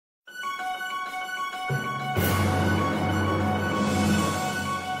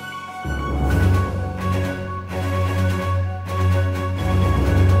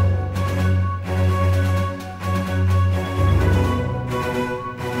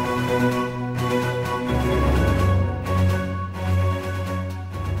Good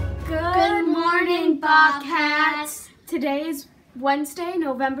morning, Bobcats! Today is Wednesday,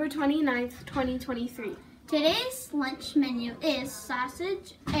 November 29th, 2023. Today's lunch menu is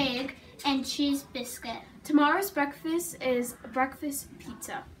sausage, egg, and cheese biscuit. Tomorrow's breakfast is breakfast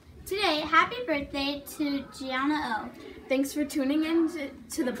pizza. Today, happy birthday to Gianna O. Thanks for tuning in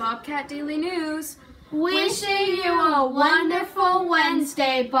to the Bobcat Daily News. Wishing you a wonderful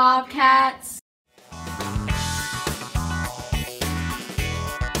Wednesday, Bobcats!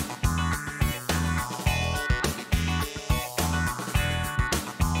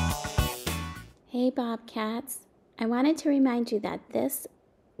 Hey Bobcats, I wanted to remind you that this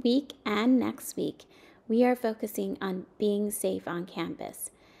week and next week we are focusing on being safe on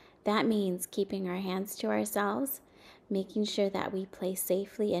campus. That means keeping our hands to ourselves, making sure that we play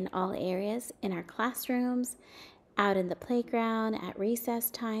safely in all areas, in our classrooms, out in the playground, at recess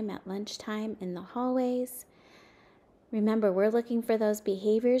time, at lunchtime, in the hallways. Remember, we're looking for those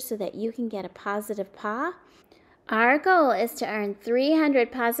behaviors so that you can get a positive paw. Our goal is to earn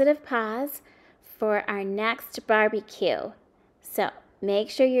 300 positive paws for our next barbecue. So make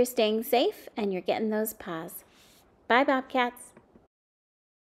sure you're staying safe and you're getting those paws. Bye, Bobcats.